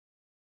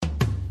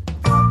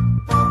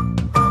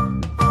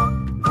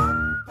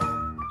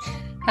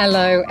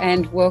Hello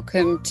and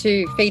welcome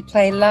to Feed,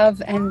 Play,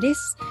 Love and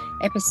this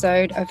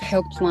episode of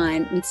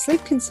Helpline with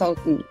sleep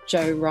consultant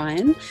Jo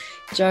Ryan.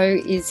 Jo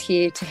is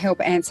here to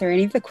help answer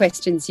any of the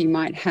questions you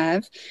might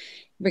have.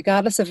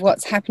 Regardless of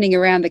what's happening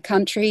around the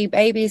country,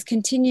 babies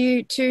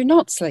continue to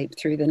not sleep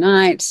through the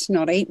night,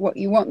 not eat what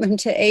you want them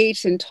to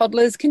eat, and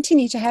toddlers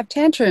continue to have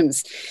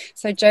tantrums.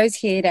 So Jo's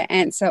here to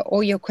answer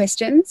all your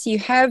questions. You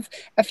have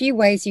a few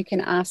ways you can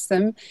ask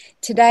them.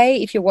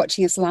 Today, if you're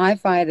watching us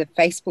live via the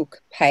Facebook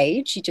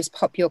page, you just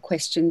pop your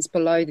questions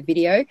below the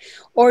video.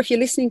 Or if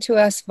you're listening to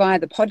us via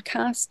the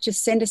podcast,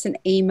 just send us an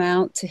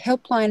email to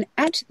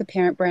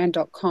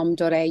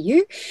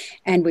helpline@theparentbrand.com.au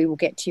and we will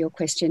get to your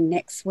question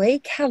next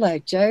week. Hello,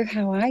 Jo.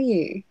 How are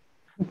you?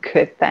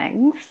 Good,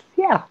 thanks.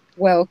 Yeah.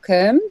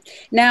 Welcome.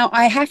 Now,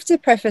 I have to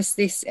preface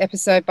this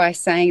episode by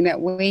saying that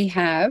we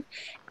have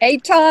a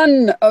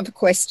ton of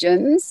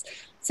questions.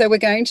 So we're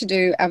going to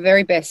do our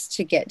very best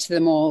to get to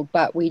them all,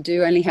 but we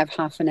do only have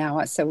half an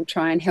hour. So we'll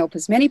try and help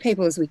as many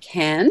people as we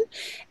can.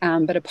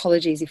 But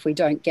apologies if we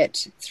don't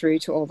get through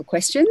to all the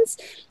questions.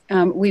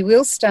 We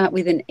will start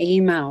with an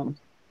email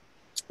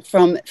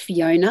from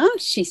Fiona.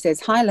 She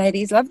says, "Hi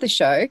ladies, love the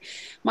show.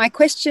 My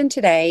question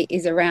today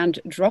is around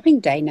dropping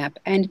day nap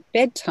and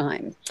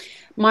bedtime.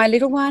 My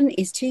little one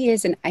is 2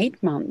 years and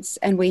 8 months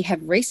and we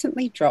have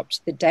recently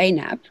dropped the day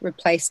nap,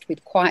 replaced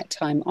with quiet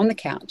time on the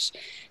couch.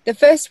 The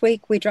first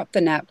week we dropped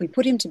the nap, we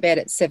put him to bed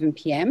at 7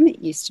 p.m, it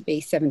used to be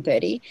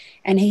 7:30,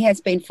 and he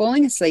has been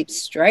falling asleep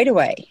straight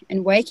away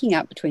and waking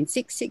up between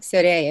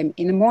 6:30 a.m.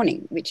 in the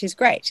morning, which is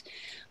great.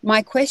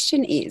 My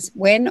question is,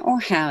 when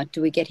or how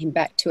do we get him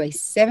back to a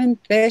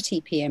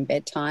 7:30 p.m.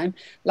 bedtime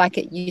like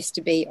it used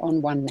to be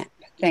on one nap?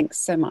 Thanks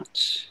so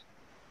much."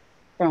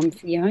 From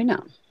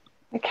Fiona.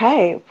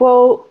 Okay.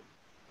 Well,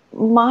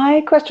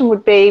 my question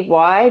would be,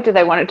 why do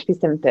they want it to be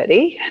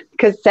 7:30?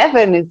 Because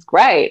 7 is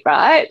great,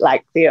 right?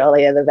 Like the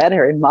earlier the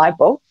better in my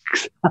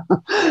books.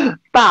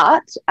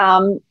 But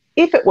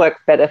if it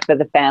works better for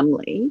the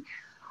family,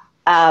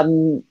 I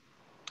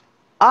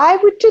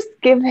would just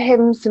give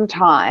him some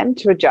time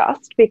to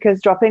adjust, because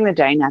dropping the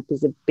day nap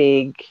is a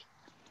big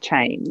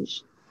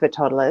change for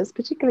toddlers,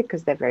 particularly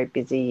because they're very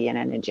busy and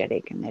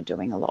energetic and they're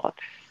doing a lot.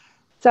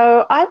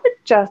 So I would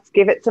just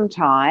give it some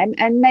time,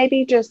 and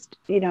maybe just,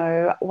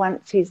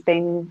 once he's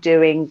been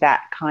doing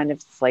that kind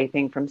of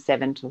sleeping from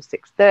 7 till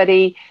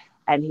 6:30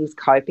 and he's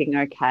coping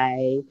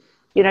okay,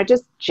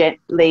 just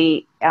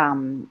gently,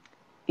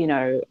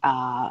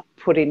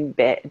 put him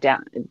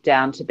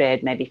down to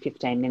bed maybe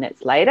 15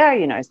 minutes later,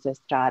 so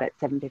start at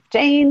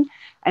 7:15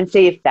 and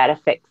see if that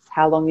affects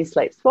how long he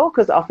sleeps for,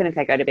 because often if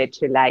they go to bed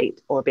too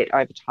late or a bit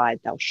overtired,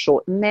 they'll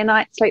shorten their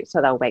night's sleep,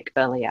 so they'll wake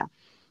earlier.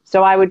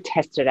 So I would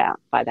test it out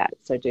by that.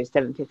 So do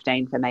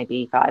 7:15 for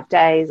maybe 5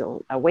 days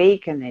or a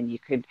week, and then you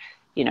could,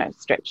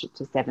 stretch it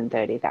to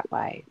 7:30 that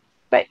way.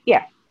 But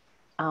yeah,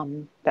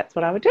 that's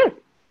what I would do.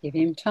 Give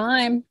him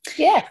time.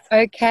 Yes.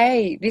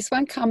 Okay. This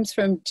one comes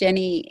from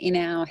Jenny in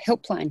our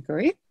helpline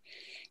group.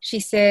 She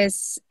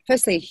says,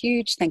 "Firstly, a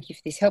huge thank you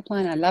for this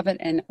helpline. I love it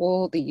and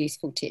all the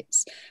useful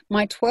tips.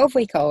 My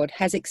 12-week-old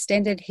has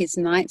extended his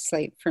night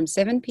sleep from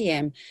 7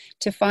 p.m.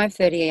 to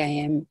 5:30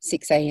 a.m.,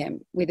 6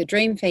 a.m. with a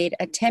dream feed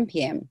at 10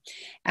 p.m.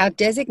 Our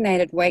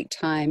designated wake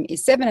time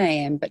is 7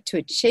 a.m., but to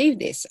achieve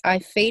this, I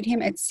feed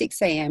him at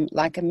 6 a.m.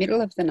 like a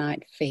middle of the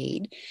night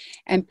feed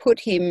and put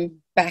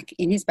him back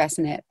in his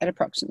bassinet at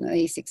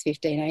approximately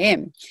 6:15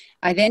 a.m.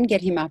 I then get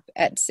him up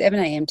at 7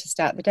 a.m. to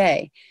start the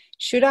day.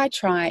 Should I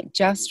try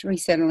just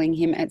resettling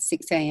him at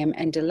 6 a.m.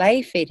 and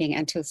delay feeding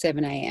until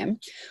 7 a.m.,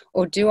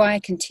 or do I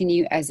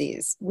continue as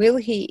is? Will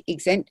he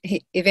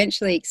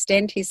eventually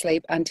extend his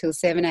sleep until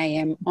 7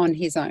 a.m. on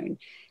his own?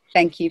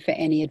 Thank you for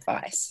any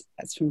advice."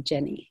 That's from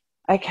Jenny.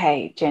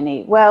 Okay,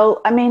 Jenny. Well,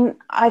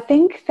 I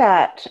think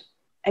that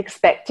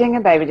expecting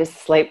a baby to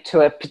sleep to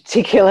a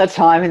particular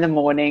time in the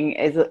morning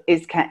is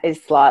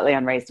slightly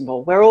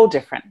unreasonable. We're all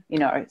different.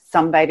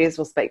 Some babies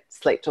will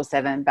sleep till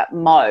 7, but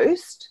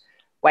most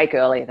wake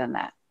earlier than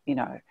that,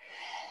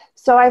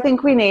 So I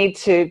think we need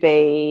to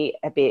be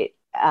a bit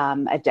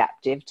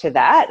adaptive to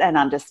that and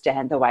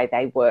understand the way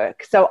they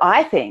work. So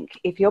I think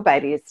if your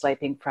baby is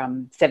sleeping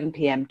from 7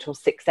 p.m. till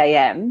 6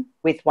 a.m.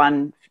 with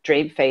one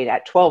dream feed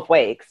at 12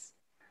 weeks,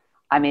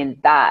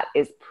 that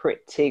is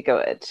pretty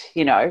good,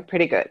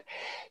 pretty good.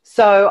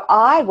 So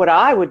what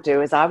I would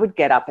do is I would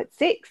get up at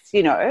 6,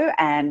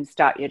 and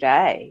start your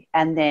day,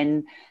 and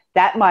then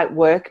that might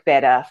work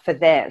better for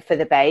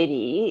the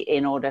baby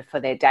in order for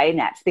their day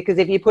naps. Because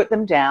if you put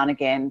them down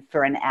again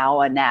for an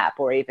hour nap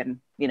or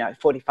even,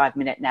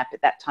 45-minute nap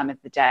at that time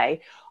of the day,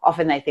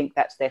 often they think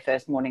that's their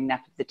first morning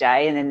nap of the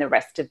day, and then the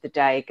rest of the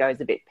day goes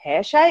a bit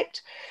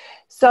pear-shaped.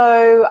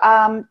 So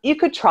you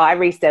could try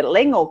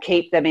resettling or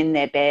keep them in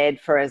their bed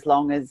for as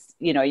long as,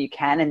 you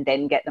can, and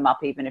then get them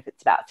up even if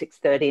it's about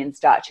 6:30 and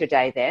start your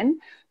day then.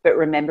 But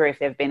remember, if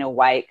they've been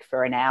awake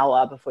for an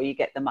hour before you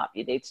get them up,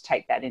 you need to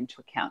take that into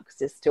account, because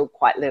they're still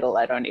quite little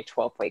at only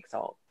 12 weeks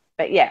old.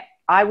 But yeah,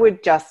 I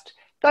would just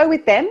go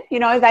with them.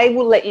 They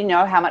will let you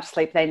know how much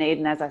sleep they need.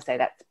 And as I say,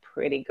 that's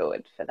pretty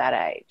good for that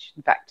age.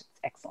 In fact, it's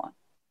excellent.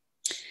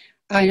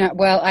 I know.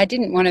 Well, I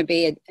didn't want to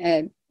be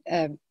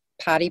a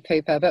party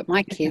pooper, but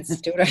my kids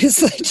still don't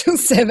sleep till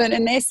 7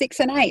 and they're 6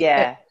 and 8.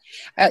 Yeah.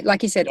 But,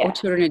 like you said, all Yeah.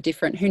 children are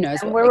different. Who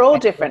knows And what we're they're all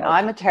capable different. of.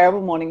 I'm a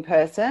terrible morning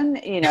person,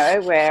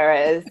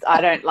 whereas I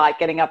don't like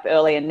getting up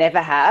early and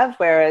never have.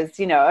 Whereas,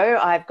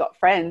 I've got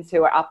friends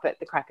who are up at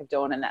the crack of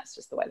dawn and that's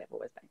just the way they've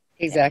always been.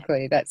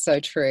 Exactly. That's so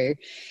true.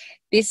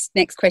 This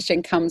next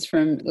question comes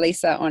from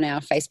Lisa on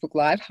our Facebook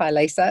Live. Hi,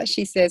 Lisa.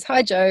 She says,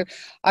 hi, Jo.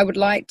 I would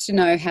like to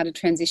know how to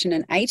transition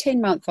an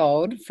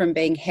 18-month-old from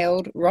being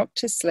held, rocked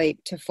to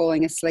sleep to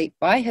falling asleep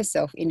by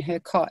herself in her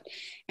cot.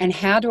 And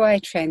how do I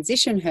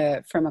transition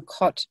her from a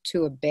cot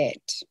to a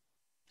bed?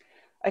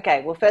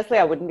 Okay. Well, firstly,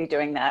 I wouldn't be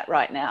doing that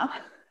right now.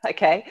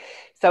 Okay.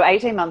 So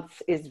 18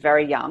 months is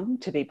very young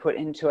to be put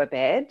into a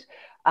bed.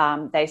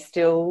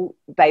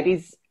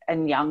 Babies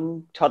and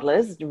young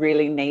toddlers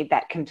really need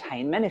that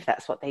containment if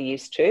that's what they're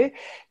used to.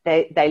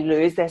 They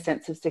lose their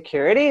sense of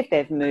security if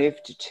they've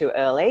moved too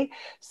early.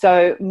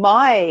 So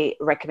my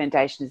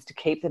recommendation is to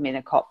keep them in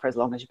a cot for as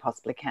long as you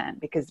possibly can,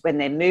 because when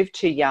they're moved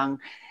too young,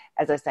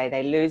 as I say,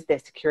 they lose their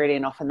security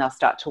and often they'll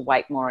start to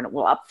wake more and it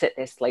will upset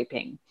their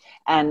sleeping.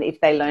 And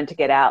if they learn to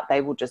get out,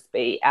 they will just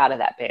be out of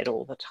that bed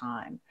all the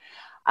time.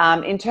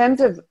 In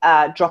terms of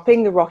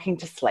dropping the rocking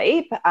to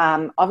sleep,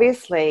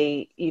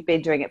 obviously you've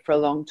been doing it for a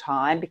long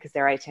time because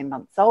they're 18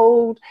 months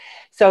old.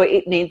 So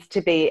it needs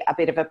to be a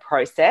bit of a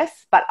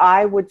process, but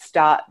I would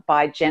start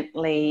by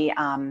gently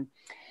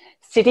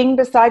sitting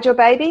beside your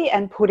baby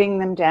and putting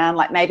them down,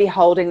 like maybe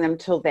holding them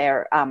till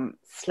they're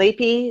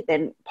sleepy,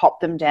 then pop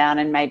them down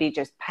and maybe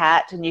just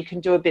pat, and you can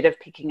do a bit of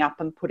picking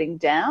up and putting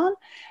down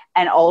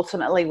and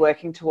ultimately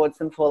working towards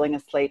them falling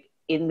asleep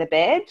in the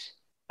bed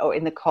or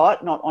in the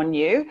cot, not on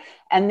you.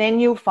 And then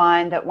you'll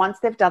find that once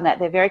they've done that,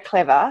 they're very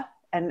clever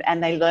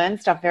and they learn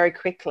stuff very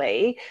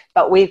quickly,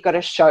 but we've got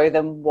to show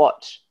them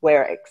what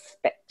we're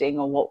expecting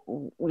or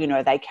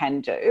what, they can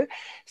do.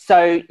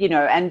 So,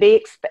 and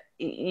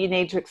you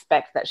need to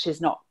expect that she's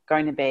not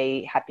going to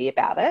be happy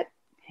about it.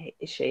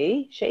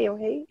 She or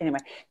he, anyway,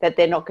 that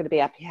they're not going to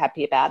be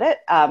happy about it.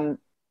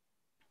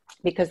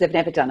 Because they've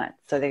never done it.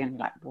 So they're going to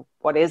be like, well,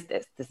 what is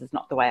this? This is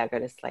not the way I go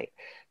to sleep.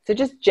 So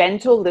just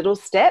gentle little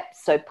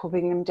steps. So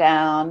putting them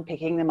down,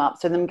 picking them up.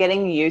 So them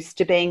getting used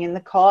to being in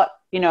the cot,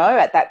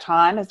 at that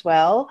time as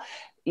well.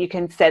 You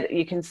can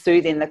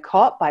soothe in the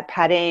cot by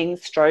patting,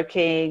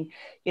 stroking,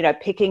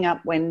 picking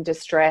up when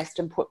distressed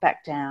and put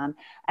back down,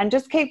 and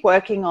just keep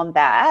working on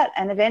that.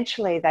 And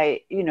eventually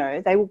they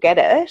will get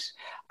it.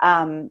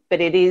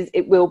 But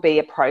it will be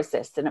a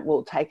process and it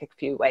will take a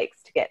few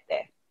weeks to get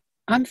there.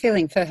 I'm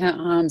feeling for her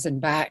arms and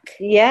back.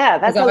 Yeah,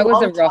 that's a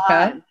long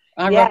time.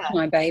 I rocked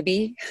my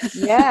baby.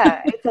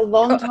 Yeah, it's a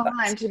long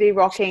time to be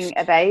rocking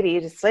a baby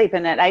to sleep.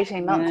 And at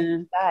 18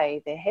 months,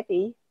 they're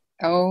heavy.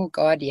 Oh,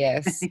 God,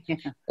 yes.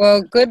 Yeah.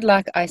 Well, good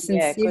luck. I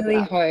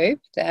sincerely hope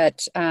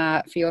that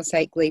for your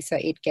sake,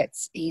 Lisa, it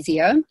gets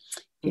easier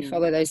if you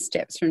follow those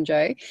steps from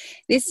Jo.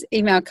 This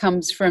email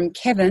comes from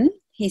Kevin.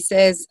 He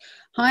says,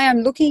 hi, I'm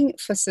looking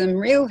for some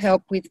real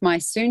help with my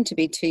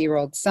soon-to-be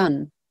 2-year-old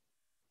son.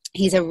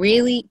 He's a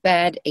really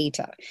bad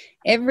eater.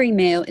 Every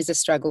meal is a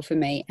struggle for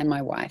me and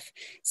my wife.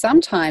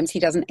 Sometimes he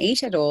doesn't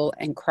eat at all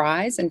and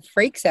cries and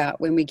freaks out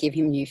when we give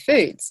him new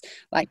foods,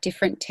 like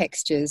different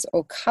textures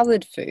or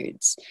coloured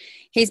foods.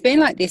 He's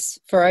been like this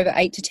for over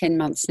 8 to 10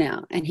 months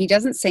now, and he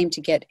doesn't seem to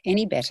get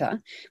any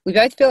better. We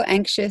both feel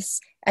anxious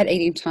at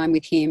eating time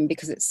with him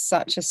because it's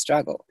such a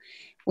struggle.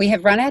 We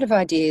have run out of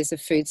ideas of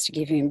foods to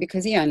give him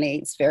because he only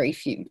eats very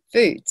few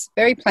foods,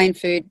 very plain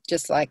food,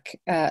 just like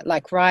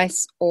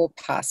rice or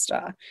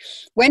pasta.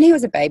 When he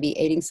was a baby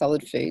eating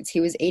solid foods,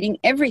 he was eating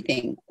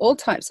everything, all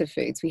types of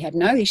foods. We had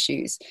no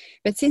issues.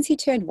 But since he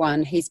turned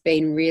 1, he's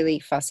been really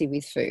fussy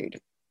with food.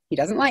 He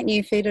doesn't like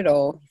new food at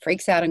all,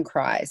 freaks out and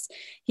cries.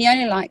 He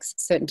only likes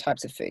certain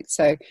types of food.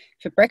 So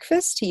for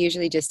breakfast, he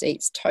usually just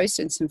eats toast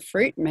and some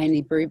fruit,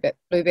 mainly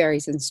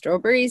blueberries and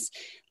strawberries.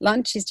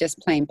 Lunch is just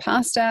plain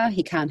pasta.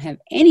 He can't have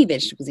any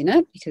vegetables in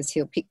it because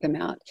he'll pick them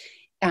out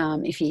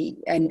and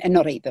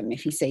not eat them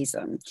if he sees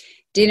them.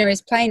 Dinner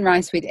is plain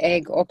rice with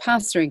egg or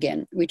pasta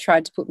again. We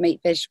tried to put meat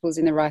vegetables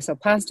in the rice or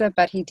pasta,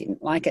 but he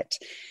didn't like it.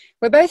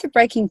 We're both at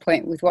breaking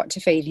point with what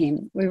to feed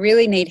him. We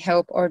really need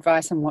help or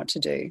advice on what to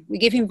do. We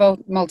give him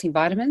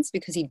multivitamins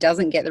because he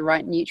doesn't get the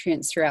right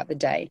nutrients throughout the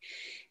day.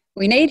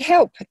 We need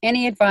help.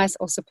 Any advice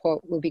or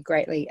support will be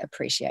greatly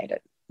appreciated.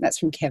 That's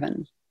from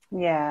Kevin.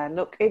 Yeah,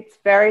 look, it's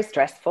very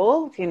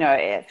stressful,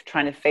 if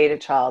trying to feed a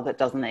child that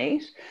doesn't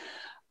eat.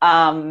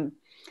 And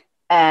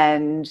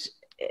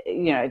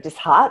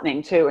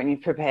disheartening too when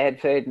you've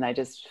prepared food and they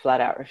just flat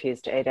out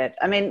refuse to eat it.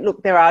 I mean,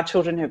 look, there are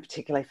children who are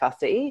particularly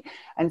fussy,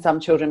 and some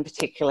children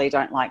particularly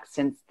don't like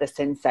the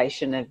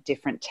sensation of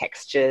different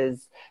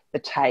textures, the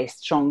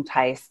taste, strong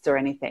tastes or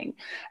anything.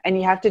 And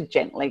you have to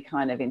gently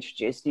kind of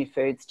introduce new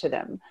foods to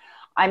them.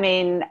 I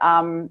mean,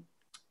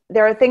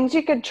 there are things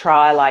you could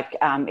try, like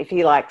if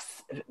he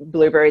likes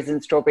blueberries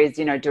and strawberries,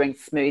 doing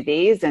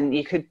smoothies, and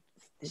you could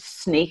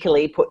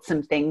sneakily put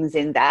some things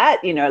in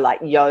that, like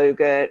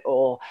yogurt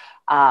or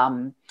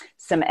some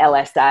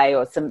LSA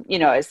or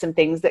some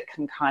things that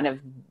can kind of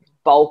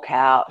bulk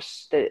out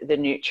the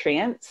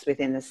nutrients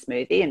within the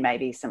smoothie, and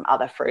maybe some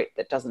other fruit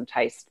that doesn't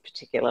taste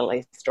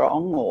particularly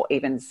strong, or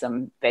even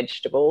some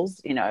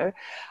vegetables,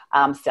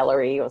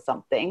 celery or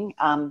something.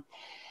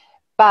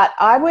 But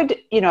I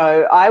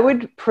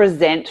would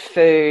present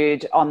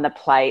food on the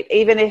plate,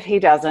 even if he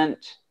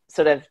doesn't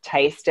sort of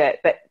taste it,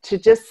 but to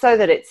just so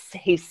that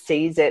he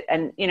sees it,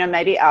 and,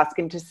 maybe ask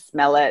him to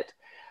smell it.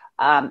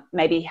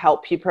 Maybe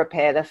help you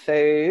prepare the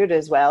food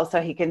as well,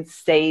 so he can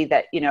see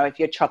that, if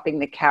you're chopping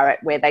the carrot,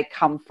 where they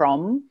come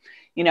from,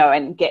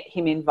 and get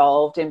him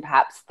involved in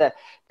perhaps the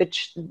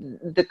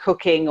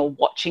cooking, or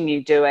watching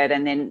you do it,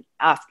 and then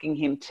asking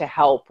him to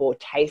help or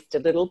taste a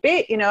little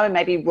bit,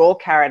 maybe raw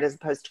carrot as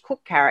opposed to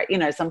cooked carrot,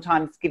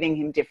 sometimes giving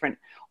him different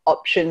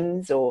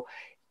options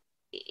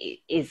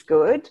is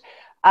good.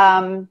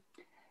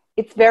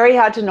 It's very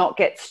hard to not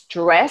get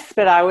stressed,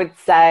 but I would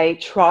say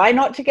try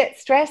not to get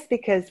stressed,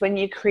 because when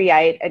you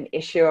create an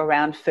issue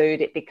around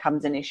food, it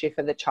becomes an issue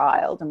for the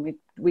child, and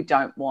we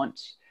don't want,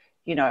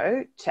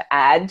 to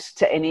add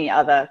to any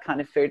other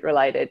kind of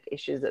food-related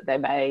issues that they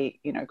may,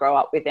 grow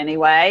up with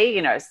anyway,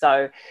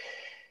 so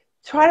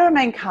try to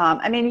remain calm.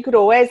 I mean, you could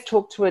always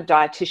talk to a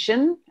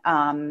dietitian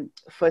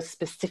for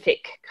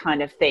specific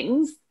kind of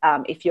things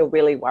if you're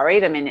really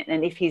worried. I mean,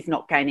 and if he's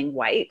not gaining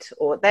weight,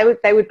 or they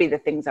would be the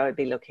things I would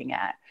be looking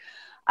at.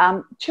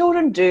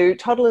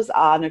 Toddlers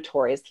are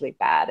notoriously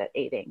bad at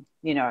eating,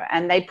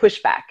 and they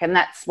push back, and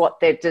that's what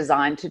they're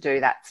designed to do.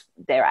 That's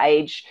their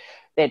age.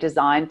 They're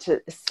designed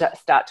to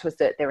start to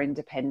assert their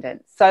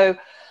independence. So,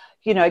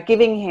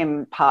 giving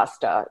him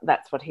pasta,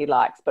 that's what he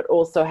likes, but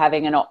also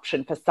having an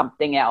option for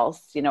something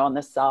else, on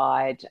the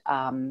side,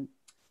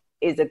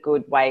 is a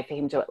good way for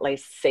him to at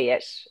least see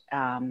it.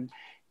 But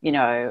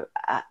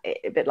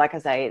like I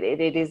say,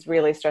 it is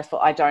really stressful.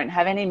 I don't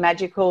have any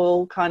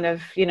magical kind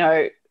of,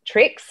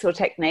 tricks or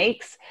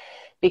techniques,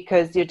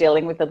 because you're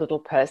dealing with a little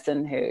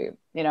person who,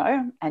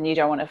 and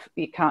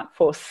you can't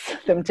force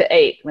them to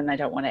eat when they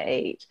don't want to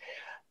eat.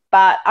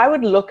 But I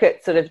would look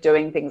at sort of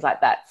doing things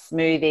like that,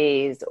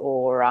 smoothies,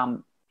 or,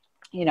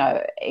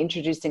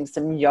 introducing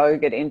some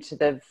yogurt into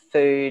the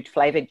food,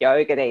 flavored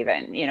yogurt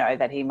even,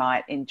 that he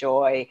might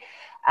enjoy.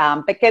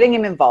 But getting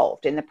him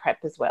involved in the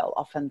prep as well,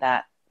 often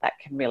that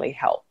can really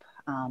help.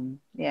 Can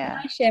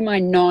I share my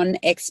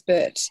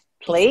non-expert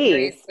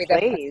please with a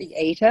fussy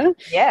eater?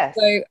 Yes.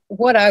 So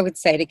what I would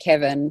say to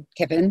Kevin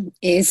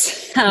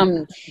is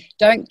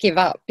don't give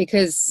up,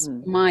 because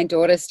my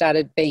daughter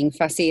started being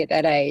fussy at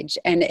that age,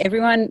 and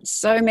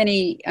so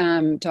many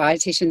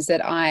dietitians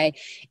that I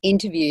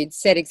interviewed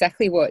said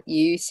exactly what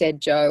you said,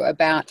 Jo,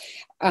 about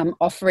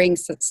offering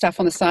stuff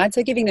on the side,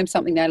 so giving them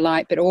something they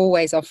like, but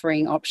always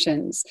offering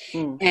options.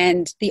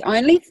 And the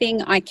only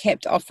thing I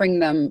kept offering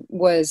them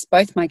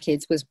both my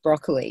kids was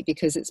broccoli,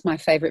 because it's my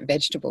favorite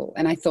vegetable.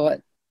 And I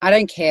thought, I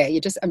don't care.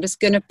 I'm just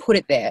going to put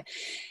it there.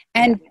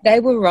 And they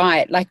were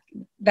right. Like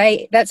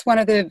that's one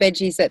of the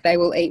veggies that they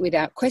will eat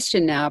without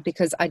question now,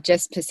 because I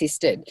just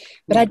persisted.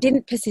 But I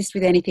didn't persist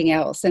with anything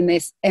else. And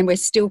we're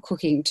still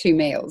cooking 2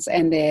 meals,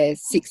 and they're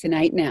 6 and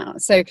 8 now.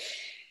 So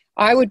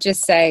I would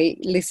just say,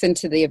 listen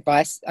to the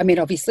advice. I mean,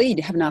 obviously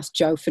you haven't asked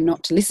Jo for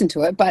not to listen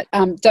to it, but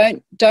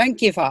don't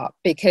give up,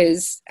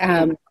 because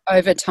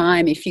over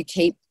time, if you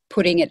keep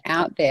putting it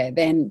out there,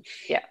 then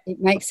it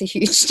makes a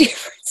huge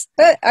difference.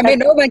 I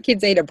mean, all my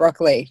kids eat a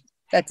broccoli.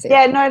 That's it.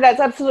 Yeah, no, that's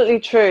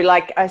absolutely true.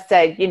 Like I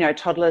said,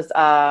 toddlers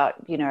are,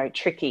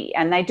 tricky,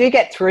 and they do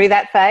get through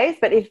that phase.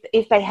 But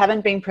if they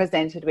haven't been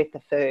presented with the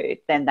food,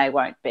 then they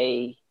won't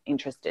be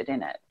interested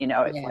in it.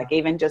 It's like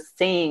even just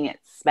seeing it,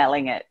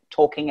 smelling it,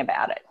 talking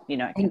about it,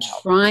 and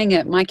trying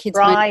it. My kids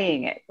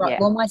trying it. Yeah.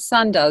 Well, my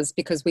son does,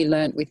 because we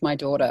learnt with my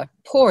daughter.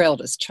 Poor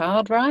eldest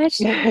child, right?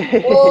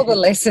 All the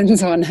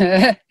lessons on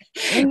her.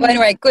 But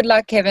anyway, good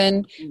luck,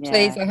 Kevin.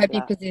 Please, I hope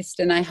you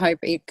persist, and I hope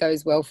it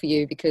goes well for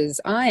you,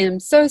 because I am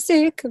so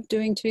sick of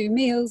doing 2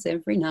 meals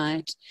every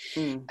night.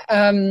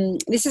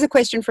 This is a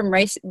question from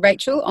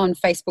Rachel on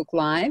Facebook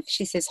Live.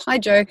 She says, "Hi,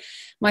 Jo.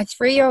 My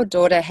 3-year-old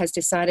daughter has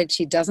decided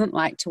she doesn't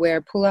like to wear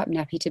a pull-up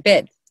nappy to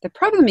bed. The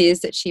problem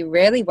is that she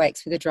rarely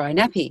wakes with a dry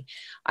nappy.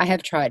 I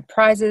have tried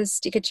prizes,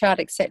 sticker chart,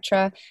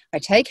 etc. I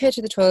take her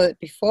to the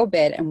toilet before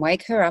bed and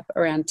wake her up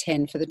around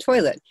 10 for the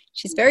toilet.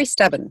 She's very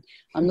stubborn.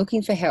 I'm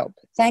looking for help.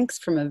 Thanks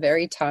from a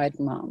very tired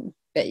mum."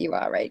 Bet you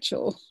are,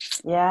 Rachel.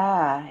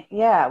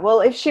 Yeah.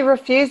 Well, if she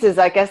refuses,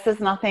 I guess there's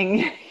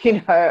nothing,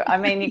 I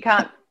mean, you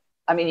can't,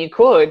 you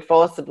could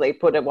forcibly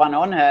put one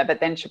on her, but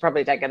then she'll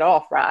probably take it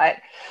off, right?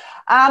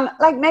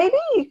 Like maybe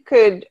you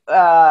could,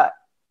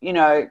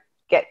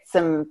 get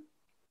some,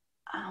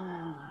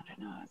 I don't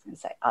know, I was going to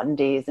say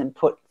undies, and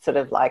put sort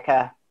of like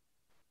a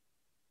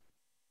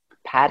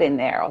pad in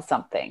there or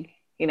something.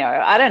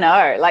 I don't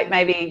know. Like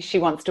maybe she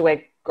wants to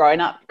wear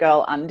grown-up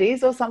girl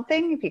undies or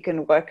something, if you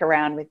can work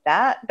around with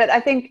that. But I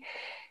think,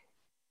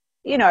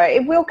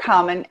 it will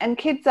come, and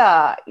kids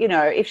are,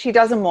 if she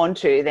doesn't want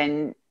to,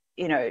 then,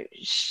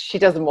 she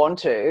doesn't want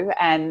to,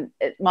 and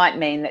it might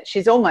mean that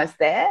she's almost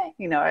there,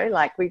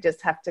 like we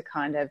just have to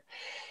kind of,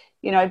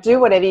 do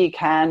whatever you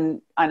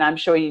can, and I'm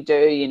sure you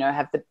do,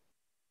 have the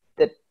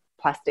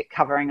plastic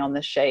covering on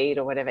the sheet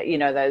or whatever, you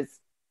know, those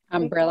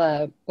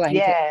umbrella blanket.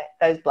 Yeah,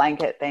 those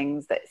blanket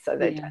things so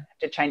they don't have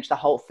to change the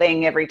whole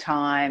thing every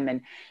time.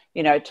 And,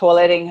 you know,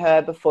 toileting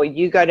her before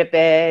you go to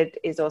bed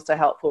is also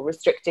helpful.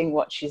 Restricting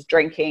what she's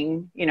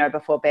drinking, you know,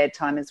 before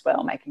bedtime as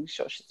well, making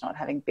sure she's not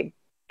having big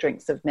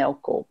drinks of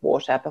milk or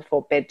water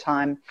before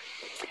bedtime.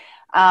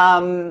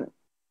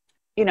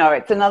 You know,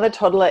 it's another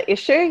toddler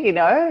issue, you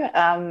know,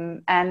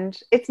 and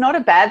it's not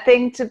a bad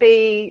thing to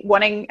be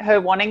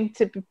wanting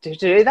to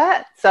do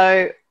that.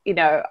 So, you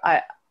know,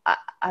 I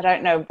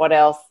don't know what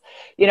else,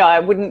 you know, I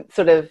wouldn't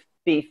sort of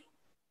be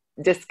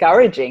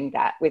discouraging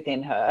that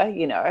within her,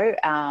 you know.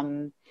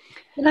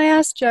 Can I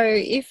ask Jo,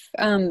 if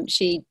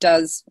she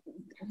does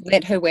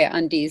let her wear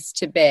undies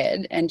to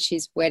bed and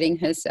she's wetting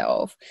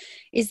herself,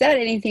 is that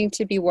anything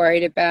to be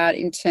worried about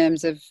in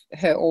terms of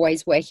her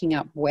always waking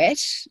up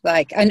wet?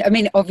 Like, I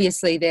mean,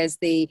 obviously there's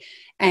the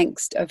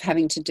angst of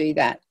having to do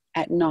that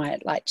at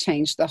night, like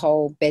change the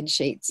whole bed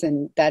sheets,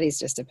 and that is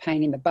just a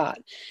pain in the butt.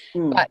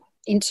 But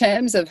in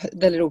terms of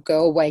the little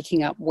girl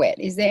waking up wet,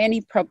 is there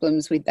any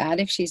problems with that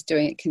if she's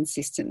doing it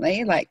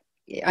consistently? Like,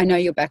 I know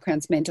your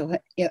background's mental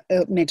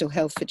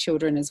health for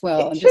children as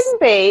well. It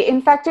shouldn't be.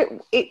 In fact,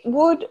 it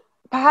would.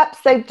 Perhaps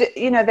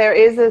you know, there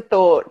is a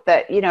thought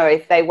that, you know,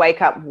 if they wake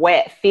up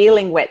wet,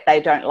 feeling wet, they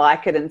don't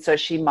like it. And so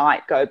she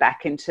might go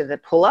back into the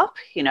pull-up,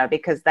 you know,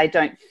 because they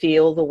don't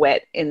feel the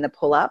wet in the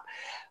pull-up.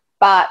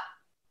 But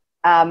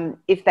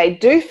if they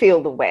do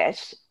feel the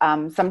wet,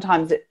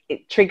 sometimes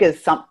it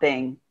triggers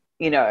something,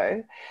 you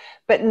know.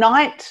 But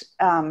night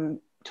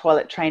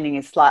toilet training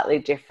is slightly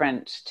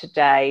different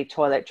today,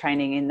 toilet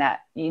training, in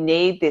that you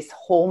need this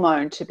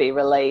hormone to be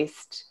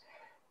released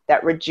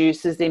that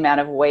reduces the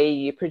amount of wee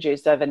you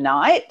produce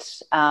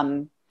overnight,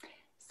 so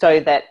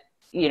that,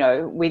 you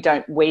know, we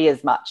don't wee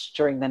as much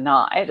during the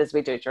night as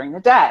we do during the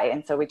day,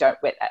 and so we don't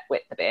wet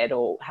the bed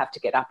or have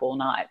to get up all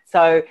night.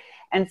 So,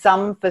 and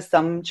for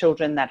some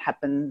children that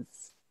happens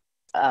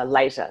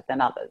later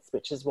than others,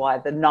 which is why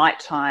the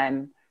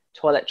nighttime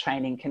toilet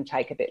training can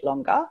take a bit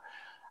longer.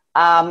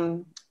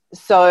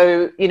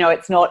 So, you know,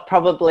 it's not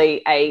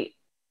probably a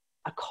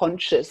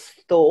conscious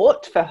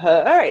thought for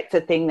her. It's a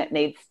thing that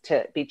needs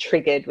to be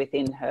triggered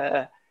within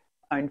her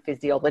own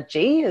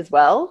physiology as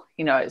well,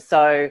 you know.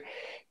 So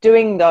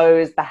doing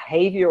those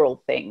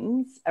behavioural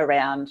things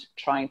around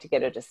trying to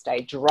get her to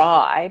stay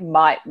dry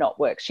might not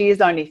work. She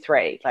is only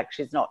 3, like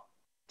she's not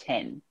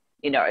 10,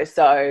 you know.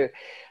 So,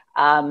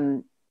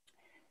 you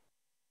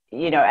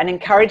know, and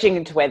encouraging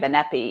her to wear the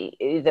nappy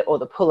or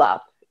the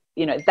pull-up,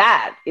 you know,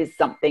 that is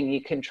something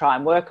you can try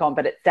and work on.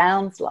 But it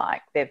sounds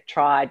like they've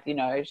tried, you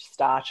know,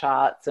 star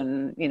charts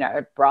and, you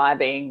know,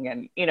 bribing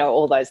and, you know,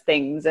 all those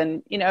things.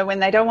 And, you know, when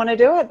they don't want to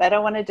do it, they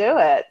don't want to do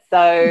it.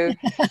 So,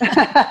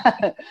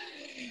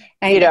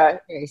 you know,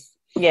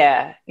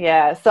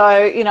 yeah.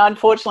 So, you know,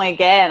 unfortunately,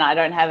 again, I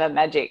don't have a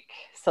magic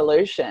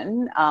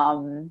solution.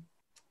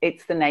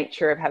 It's the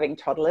nature of having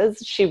toddlers.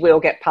 She will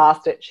get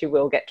past it. She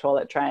will get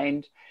toilet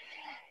trained.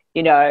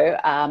 You know,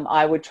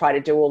 I would try to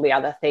do all the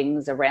other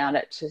things around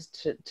it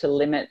to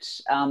limit,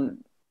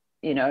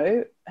 you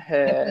know,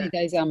 her. Definitely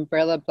those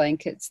umbrella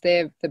blankets,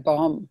 they're the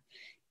bomb.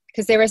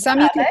 Because there are some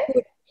you can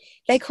put,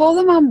 they call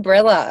them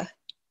umbrella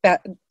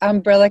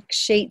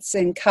sheets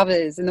and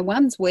covers, and the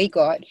ones we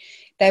got,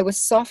 they were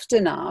soft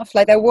enough,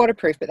 like they're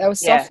waterproof, but they were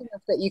soft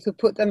enough that you could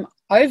put them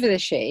over the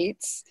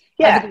sheets,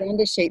 over the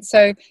under sheets.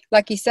 So,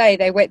 like you say,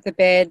 they wet the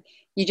bed,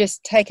 you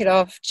just take it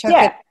off, chuck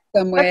it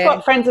somewhere. That's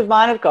what friends of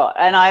mine have got,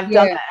 and I've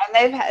done that,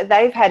 and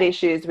they've had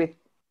issues with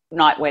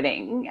night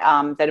wetting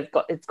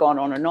it's gone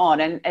on,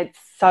 and it's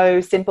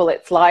so simple.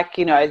 It's like,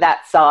 you know,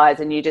 that size,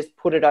 and you just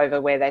put it over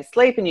where they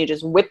sleep, and you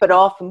just whip it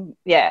off, and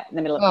in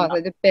the middle of the night.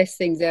 They're the best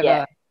things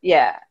ever.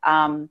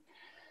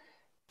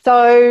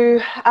 So,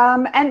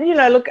 and, you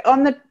know, look,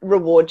 on the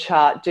reward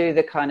chart, do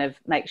the kind of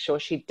make sure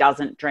she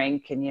doesn't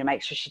drink, and, you know,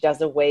 make sure she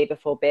does a wee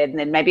before bed, and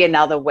then maybe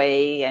another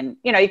wee. And,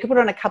 you know, you could put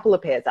on a couple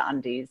of pairs of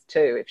undies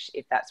too,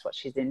 if that's what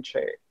she's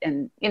into.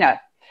 And, you know,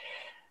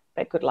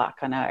 but good luck.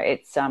 I know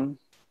it's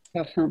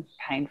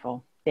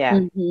painful.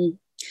 Yeah. Mm-hmm.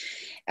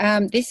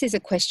 This is a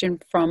question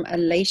from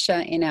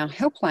Alicia in our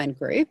helpline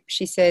group.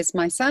 She says,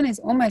 my son is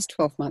almost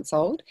 12 months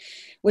old.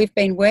 We've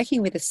been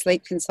working with a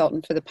sleep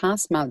consultant for the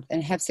past month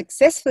and have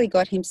successfully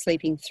got him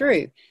sleeping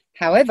through.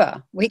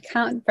 However, we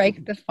can't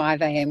break the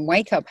 5 a.m.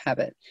 wake-up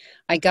habit.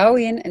 I go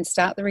in and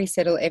start the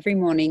resettle every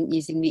morning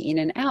using the in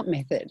and out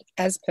method,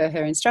 as per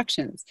her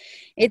instructions.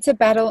 It's a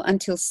battle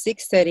until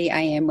 6:30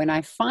 a.m. when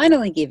I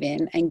finally give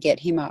in and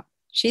get him up.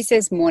 She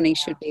says morning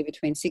should be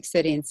between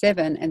 6:30 and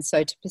 7, and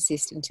so to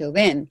persist until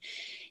then.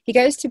 He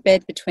goes to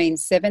bed between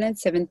 7 and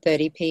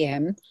 7:30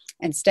 p.m.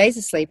 and stays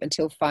asleep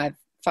until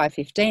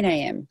 5:15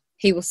 a.m.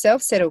 He will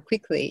self-settle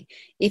quickly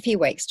if he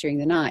wakes during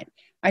the night.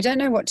 I don't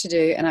know what to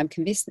do, and I'm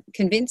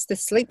convinced the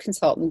sleep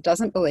consultant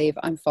doesn't believe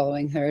I'm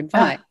following her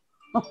advice.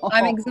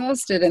 I'm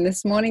exhausted, and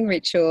this morning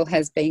ritual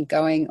has been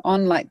going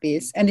on like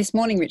this. And this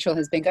morning ritual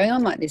has been going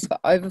on like this for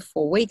over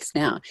 4 weeks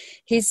now.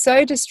 He's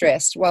so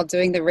distressed while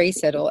doing the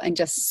resettle and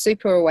just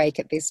super awake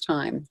at this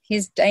time.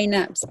 His day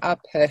naps are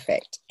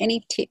perfect.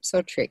 Any tips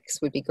or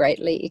tricks would be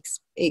greatly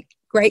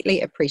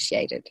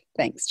appreciated.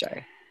 Thanks, Jo.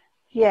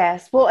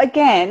 Yes. Well,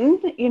 again,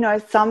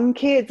 some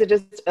kids are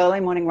just early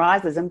morning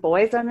risers, and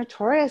boys are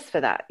notorious for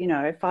that.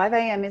 5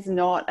 a.m. is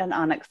not an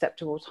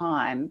unacceptable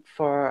time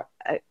for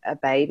a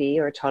baby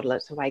or a toddler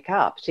to wake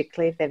up,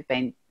 particularly if they've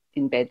been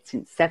in bed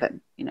since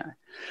 7.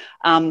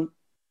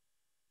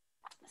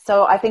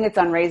 So I think it's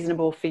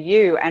unreasonable for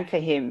you and for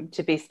him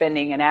to be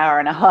spending an hour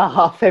and a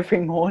half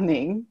every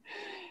morning,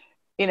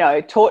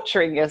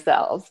 torturing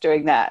yourselves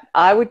doing that.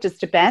 I would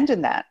just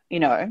abandon that,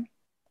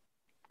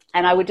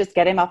 and I would just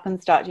get him up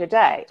and start your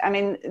day. I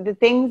mean, the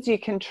things you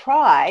can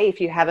try if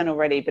you haven't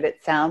already, but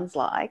it sounds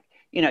like,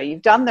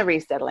 you've done the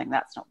resettling,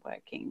 that's not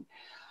working.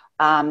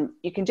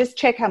 You can just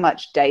check how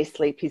much day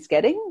sleep he's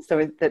getting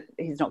so that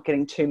he's not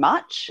getting too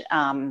much.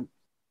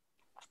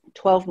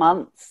 12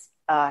 months,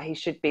 he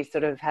should be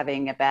sort of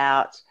having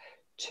about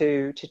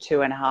 2 to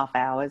 2.5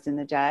 hours in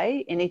the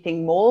day.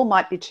 Anything more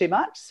might be too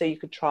much, so you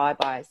could try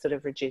by sort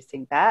of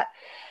reducing that.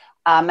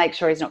 Make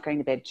sure he's not going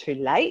to bed too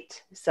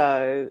late,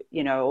 so,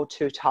 or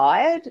too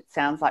tired. It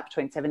sounds like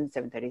between 7 and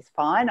 7:30 is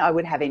fine. I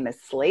would have him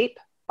asleep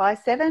by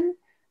 7,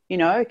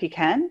 if you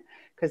can,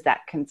 because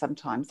that can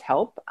sometimes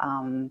help.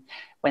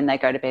 When they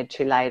go to bed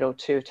too late or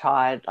too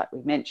tired, like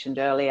we mentioned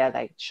earlier,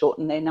 they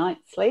shorten their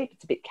night's sleep.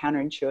 It's a bit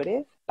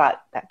counterintuitive,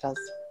 but that does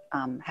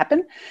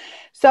happen.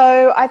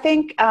 So I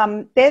think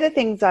they're the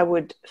things I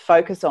would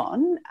focus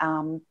on.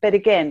 But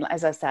again,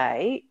 as I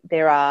say,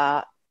 there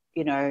are,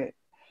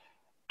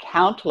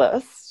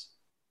 countless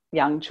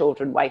young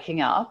children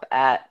waking up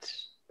at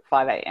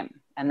 5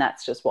 a.m. and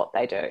that's just what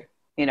they do,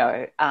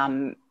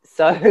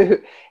 so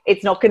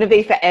it's not going to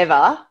be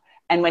forever.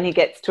 And when he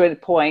gets to a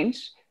point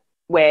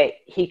where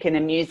he can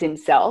amuse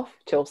himself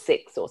till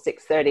 6 or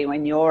 6:30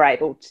 when you're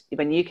able to,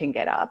 when you can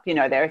get up,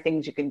 there are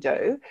things you can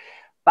do.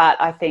 But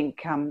I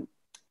think,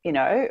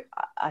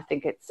 I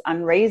think it's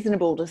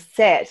unreasonable to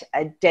set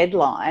a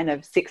deadline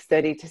of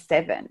 6:30 to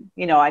 7.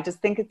 I just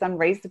think it's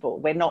unreasonable.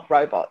 We're not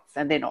robots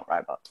and they're not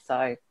robots.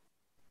 So,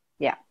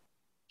 yeah.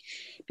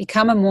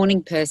 Become a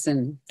morning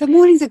person. The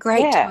morning's a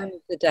great time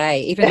of the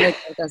day. Even though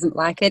Joe doesn't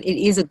like it, it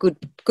is a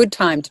good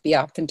time to be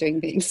up and doing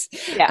things.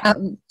 Yeah.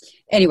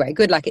 Anyway,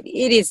 good luck.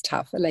 It is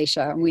tough,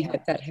 Alicia, and we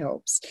hope that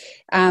helps.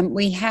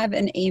 We have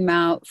an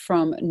email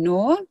from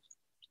Noor.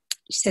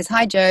 She says,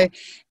 "Hi, Jo.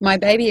 My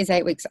baby is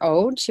 8 weeks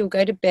old. She'll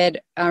go to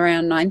bed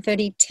around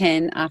 9:30,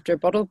 10 after a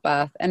bottled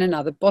bath and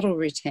another bottle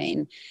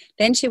routine.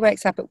 Then she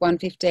wakes up at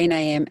 1:15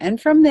 a.m.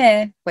 and from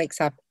there wakes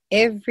up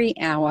every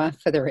hour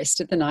for the rest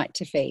of the night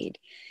to feed.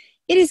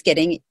 It is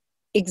getting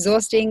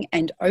exhausting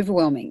and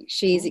overwhelming.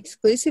 She is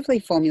exclusively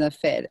formula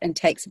fed and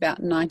takes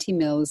about 90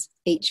 mils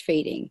each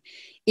feeding.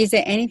 Is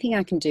there anything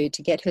I can do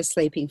to get her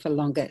sleeping for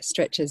longer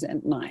stretches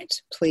at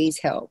night? Please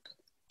help."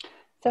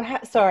 So,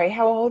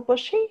 how old was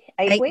she?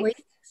 8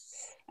 weeks?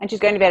 And she's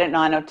going to bed at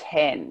 9 or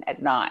 10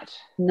 at night?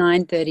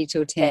 9:30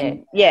 till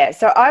 10. Yeah,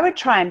 so I would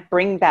try and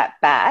bring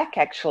that back,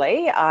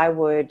 actually. I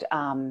would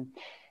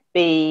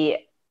be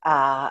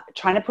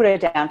trying to put her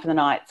down for the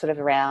night sort of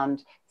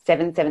around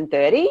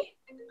 7:30.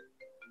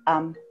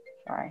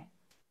 Sorry,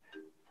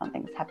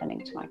 something's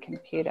happening to my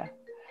computer.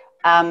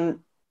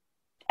 And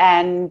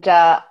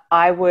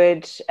I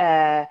would,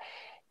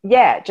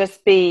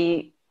 just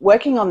be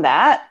working on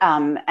that,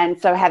 and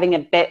so having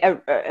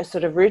a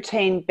sort of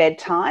routine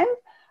bedtime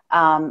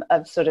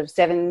of sort of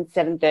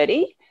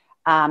 7:30,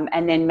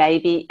 and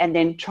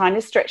then trying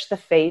to stretch the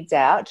feeds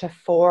out to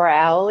 4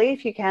 hourly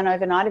if you can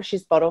overnight if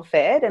she's bottle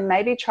fed, and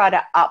maybe try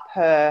to up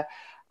her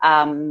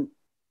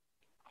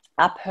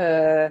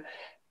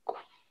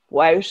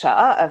quota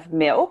of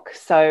milk.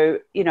 So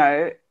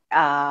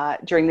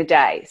during the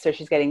day, so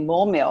she's getting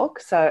more milk.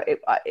 So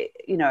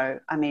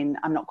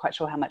I'm not quite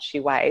sure how much she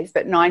weighs,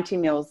 but 90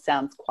 mils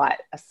sounds quite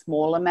a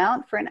small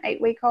amount for an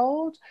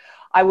 8-week-old.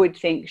 I would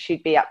think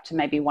she'd be up to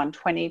maybe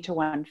 120 to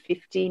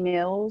 150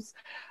 mils,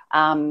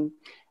 and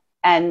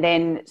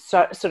then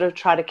sort of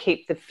try to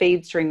keep the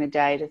feeds during the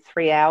day to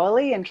 3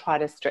 hourly and try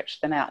to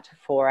stretch them out to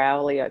 4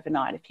 hourly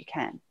overnight if you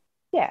can.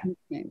 Yeah.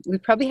 Okay. We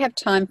probably have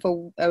time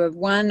for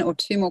 1 or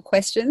 2 more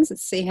questions.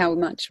 Let's see how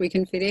much we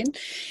can fit in.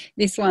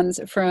 This one's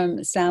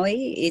from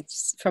Sally.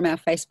 It's from our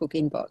Facebook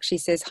inbox. She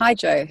says, "Hi,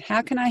 Jo.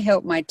 How can I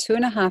help my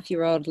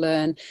 2.5-year-old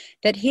learn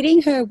that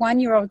hitting her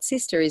 1-year-old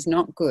sister is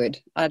not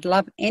good? I'd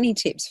love any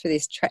tips for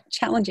this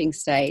challenging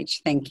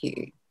stage. Thank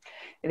you."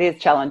 It is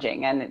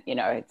challenging, and,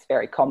 it's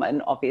very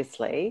common,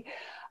 obviously.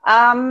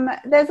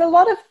 There's a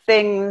lot of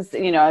things,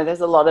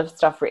 there's a lot of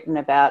stuff written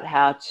about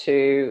how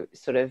to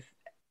sort of,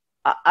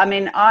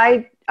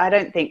 I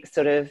don't think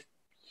sort of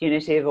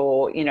punitive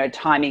or,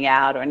 timing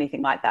out or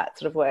anything like that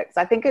sort of works.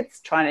 I think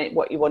it's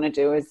what you want to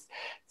do is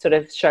sort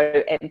of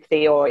show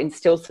empathy or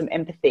instill some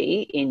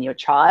empathy in your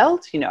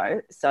child,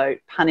 so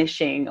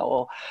punishing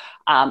or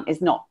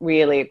is not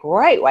really a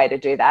great way to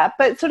do that,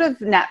 but sort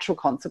of natural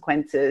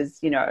consequences,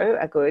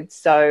 are good.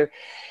 So,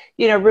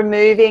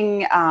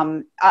 removing,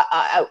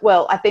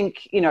 I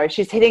think, if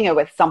she's hitting her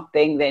with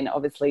something, then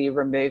obviously you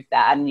remove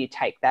that and you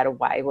take that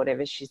away,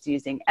 whatever she's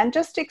using. And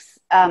just,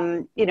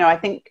 I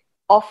think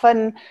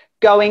often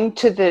going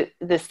to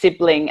the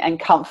sibling and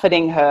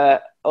comforting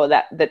her or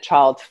the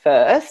child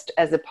first,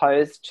 as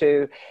opposed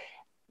to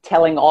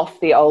telling off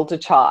the older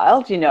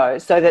child,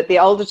 so that the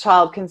older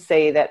child can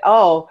see that,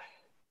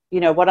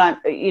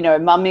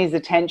 mummy's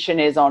attention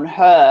is on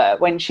her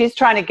when she's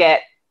trying to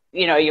get,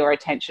 your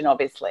attention,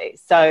 obviously.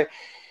 So,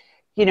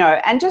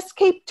 and just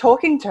keep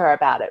talking to her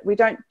about it. We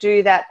don't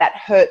do that. That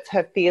hurts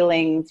her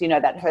feelings,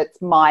 that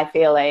hurts my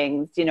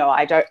feelings.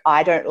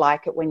 I don't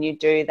like it when you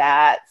do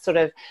that, sort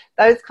of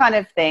those kind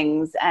of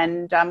things.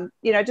 And,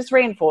 just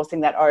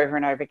reinforcing that over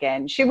and over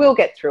again. She will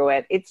get through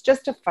it. It's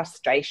just a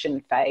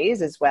frustration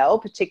phase as well,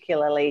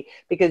 particularly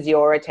because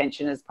your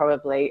attention is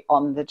probably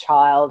on the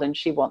child and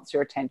she wants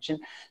your attention.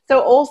 So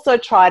also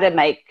try to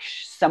make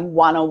some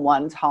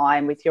one-on-one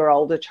time with your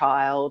older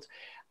child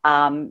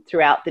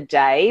throughout the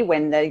day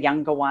when the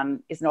younger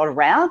one is not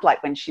around,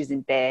 like when she's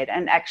in bed.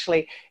 And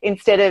actually,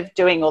 instead of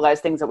doing all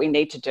those things that we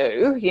need to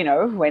do,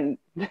 when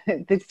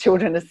the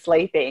children are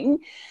sleeping,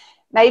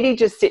 maybe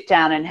just sit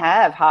down and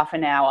have half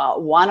an hour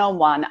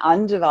one-on-one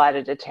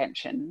undivided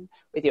attention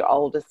with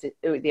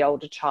the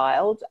older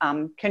child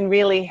can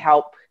really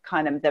help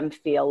kind of them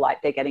feel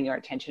like they're getting your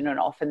attention, and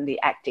often the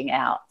acting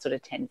out sort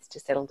of tends to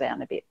settle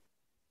down a bit.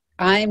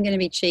 I'm going to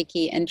be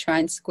cheeky and try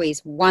and squeeze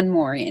one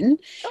more in.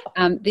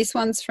 This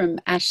one's from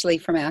Ashley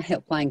from our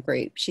helpline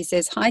group. She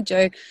says, "Hi,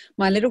 Jo.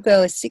 My little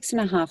girl is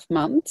 6.5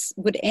 months.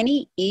 Would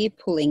any ear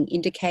pulling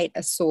indicate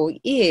a sore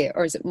ear,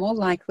 or is it more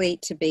likely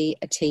to be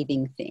a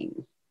teething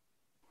thing?"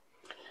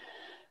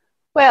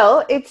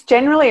 Well, it's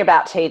generally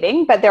about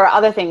teething, but there are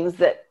other things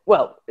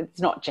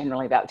it's not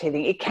generally about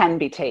teething. It can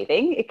be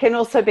teething. It can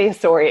also be a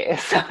sore ear.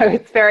 So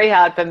it's very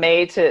hard for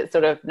me to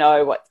sort of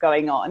know what's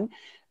going on.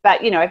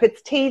 But, if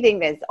it's teething,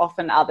 there's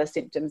often other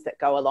symptoms that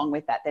go along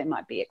with that. There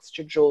might be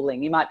extra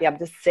drooling. You might be able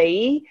to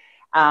see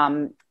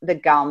the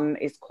gum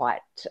is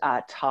quite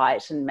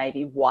tight and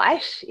maybe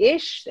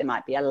white-ish. There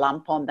might be a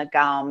lump on the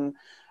gum.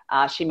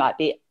 She might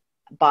be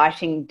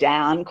biting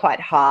down quite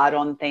hard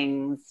on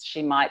things.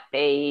 She might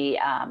be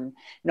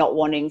not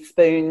wanting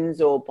spoons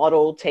or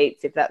bottle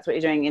teats, if that's what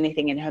you're doing,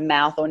 anything in her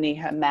mouth or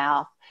near her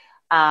mouth.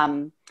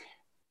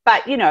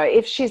 But,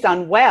 if she's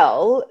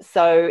unwell,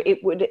 so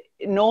it would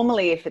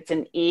normally, if it's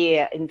an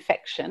ear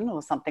infection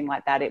or something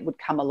like that, it would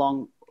come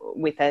along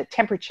with a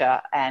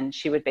temperature and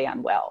she would be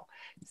unwell.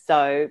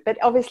 So, but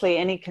obviously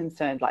any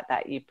concern like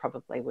that, you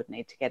probably would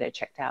need to get her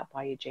checked out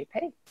by your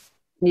GP.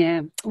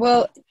 Yeah.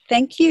 Well,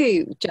 thank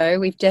you, Jo.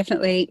 We've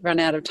definitely run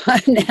out of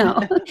time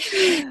now.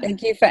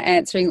 Thank you for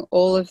answering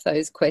all of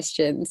those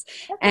questions.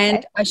 That's and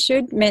okay. I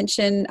should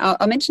mention,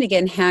 I'll mention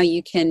again how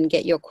you can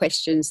get your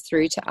questions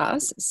through to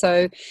us.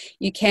 So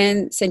you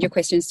can send your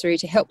questions through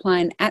to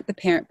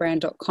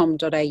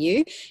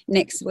helpline@theparentbrand.com.au.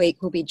 Next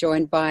week, we'll be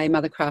joined by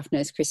Mothercraft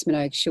nurse Chris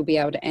Minogue. She'll be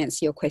able to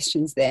answer your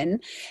questions then.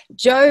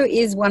 Jo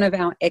is one of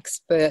our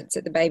experts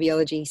at the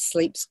Babyology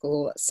Sleep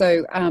School.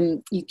 So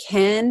you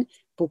can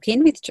book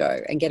in with Jo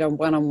and get on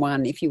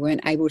one-on-one if you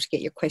weren't able to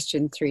get your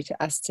question through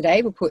to us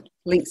today. We'll put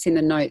links in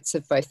the notes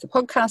of both the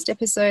podcast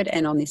episode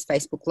and on this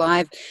Facebook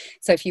Live.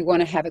 So if you want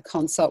to have a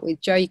consult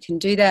with Jo, you can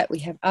do that. We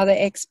have other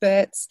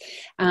experts.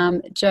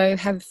 Jo,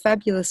 have a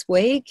fabulous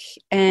week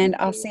and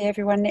I'll see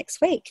everyone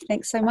next week.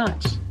 Thanks so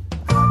much.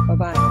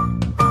 Bye-bye.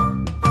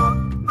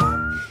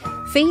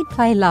 Feed,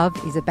 Play, Love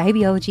is a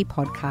Babyology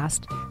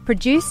podcast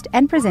produced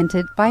and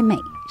presented by me,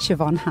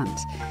 Siobhan Hunt.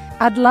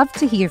 I'd love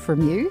to hear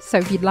from you, so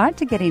if you'd like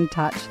to get in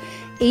touch,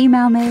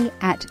 email me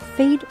at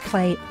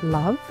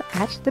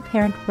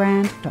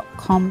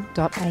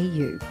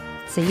feedplaylove@theparentbrand.com.au.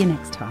 See you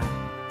next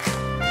time.